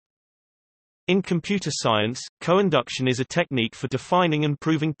In computer science, co-induction is a technique for defining and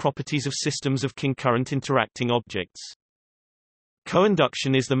proving properties of systems of concurrent interacting objects.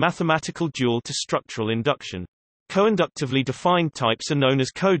 Co-induction is the mathematical dual to structural induction. Co-inductively defined types are known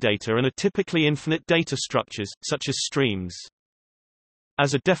as codata and are typically infinite data structures, such as streams.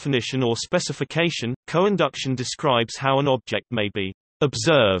 As a definition or specification, co-induction describes how an object may be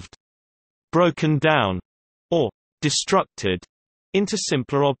observed, broken down, or destructed into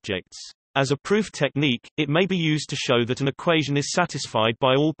simpler objects. As a proof technique, it may be used to show that an equation is satisfied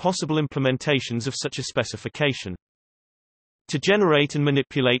by all possible implementations of such a specification. To generate and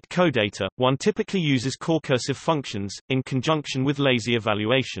manipulate codata, one typically uses recursive functions, in conjunction with lazy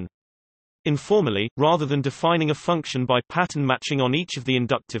evaluation. Informally, rather than defining a function by pattern matching on each of the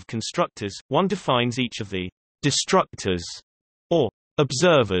inductive constructors, one defines each of the destructors, or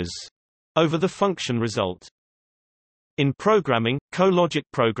observers, over the function result. In programming, co-logic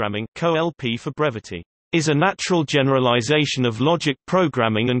programming (co-LP for brevity) is a natural generalization of logic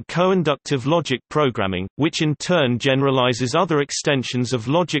programming and co-inductive logic programming, which in turn generalizes other extensions of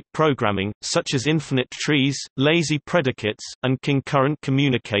logic programming, such as infinite trees, lazy predicates, and concurrent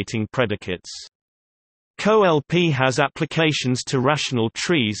communicating predicates. Co-LP has applications to rational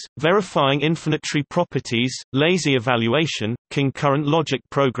trees, verifying infinite tree properties, lazy evaluation, concurrent logic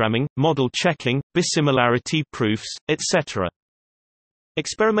programming, model checking, bisimilarity proofs, etc.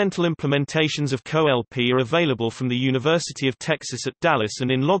 Experimental implementations of co-LP are available from the University of Texas at Dallas and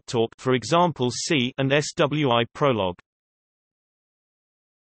in LogTalk, for example C and SWI Prolog.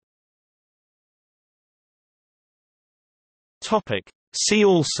 Topic. See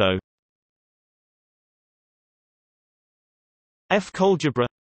also: F-coalgebra,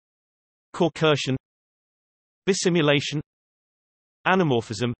 concursion, bisimulation,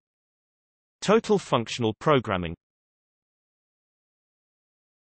 anamorphism, total functional programming.